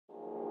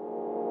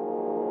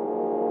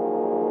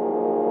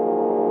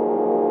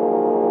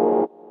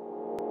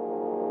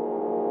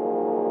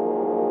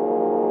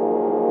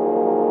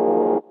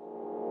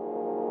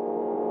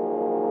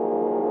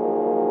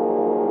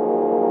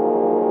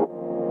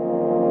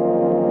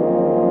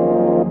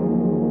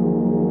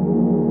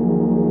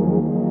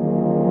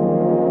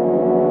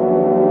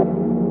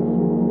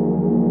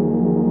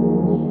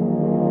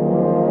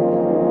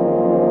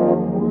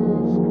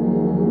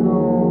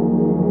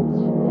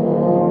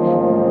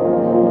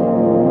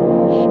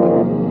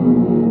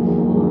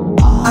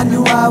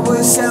I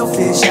was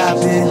selfish, I've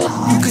been.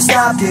 You could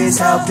stop this,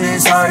 help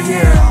this heart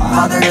here.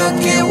 Father,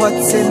 look at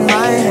what's in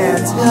my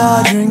hands.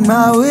 I drink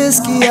my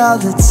whiskey all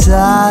the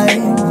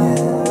time,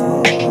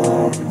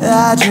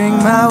 yeah. I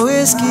drink my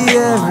whiskey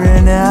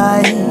every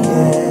night,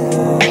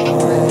 yeah.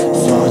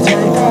 So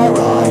take that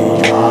ride.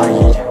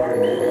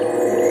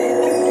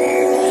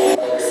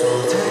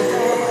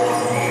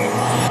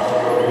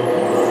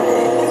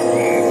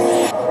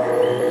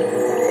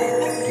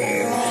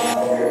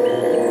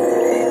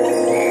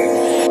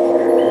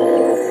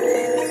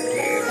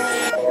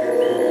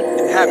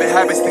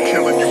 Habits that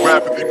killing you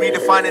rapidly,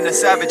 redefining the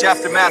savage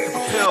aftermath of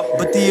a pill.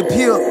 But the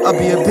appeal, I'll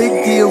be a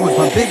big deal with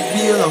my big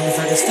deal, long as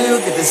I can still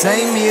get the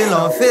same meal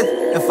on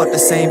 5th and fuck the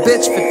same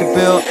bitch, fit the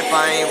bill. If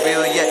I ain't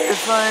real yet,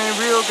 if I ain't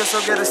real, guess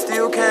I'll get a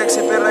steel keg,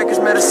 sip it like it's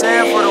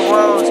medicine for the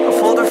woes, a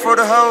folder for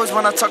the hoes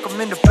when I tuck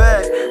them in the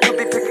bed. Could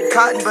be picking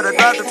cotton, but I'd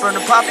rather burn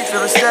a poppy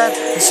fill instead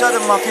and shut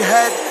them off your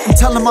head. And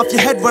tell them off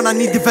your head when I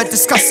need to vent,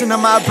 discussing on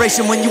my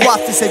vibration. When you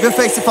off to save your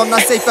face, if I'm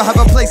not safe, I have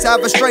a place, I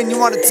have a strain. You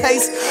want a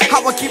taste?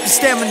 How I keep the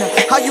stamina,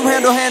 how you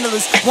handle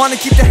handlers. Wanna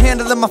keep the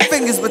handle in my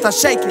fingers without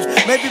shaking.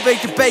 Maybe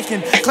bake the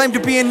bacon, claim to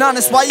being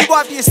honest while you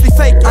obviously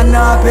fake. I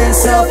know I've been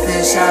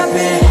selfish, I've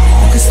been.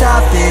 You can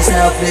stop this,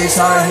 help this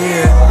heart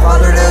here.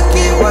 Father, look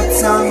at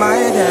what's on my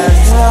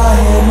desk. I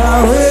hit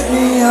my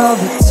Whitney all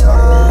the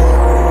time.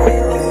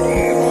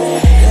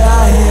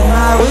 I hit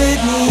my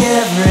Whitney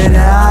every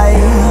night,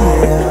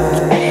 yeah.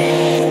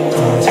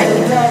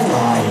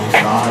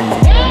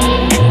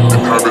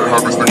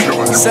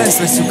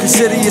 Senseless, you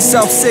consider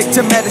yourself sick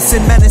to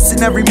medicine, menace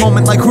in every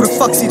moment, like who the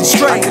fuck see the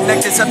straight? I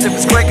connected something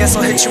was quick, guess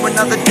I'll hit you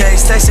another day,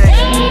 stay safe.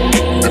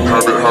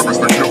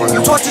 Habits that killing you.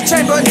 Torture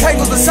chamber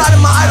entangled inside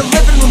of my idle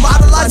living room,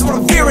 idolize what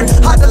I'm fearing,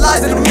 hide the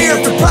lies in the mirror,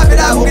 if the private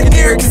eye won't get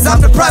near it, cause I'm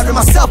deprived of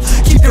myself.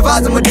 Keep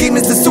dividing my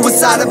demons to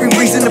suicide, every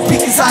reason to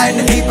peak is high in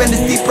the deep end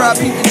is deeper, I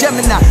peep the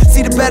Gemini. See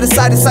the better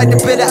side inside the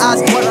bitter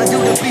eyes, what I do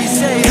to be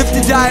safe. Live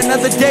to die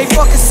another day,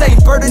 fuck a saint,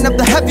 burden up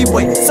the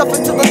heavyweight, suffer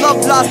till the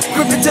love lost,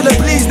 grip it till it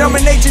bleeds,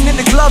 nomination in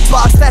the glove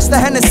box, stash the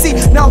Hennessy,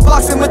 now I'm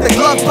boxing with the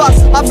glove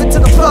box, off into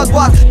the plug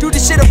walk, do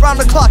this shit around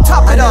the clock,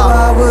 top it off.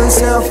 I was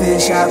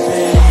selfish, I've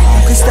been.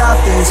 You can stop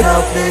this,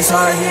 help this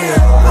heart here.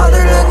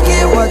 Father, look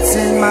at what's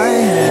in my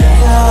hand.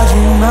 I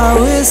drink my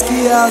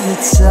whiskey all the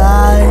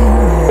time,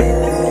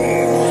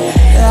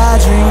 yeah. I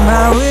drink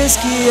my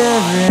whiskey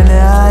every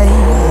night,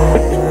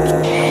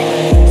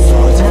 yeah. So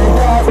take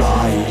that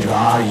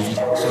ride.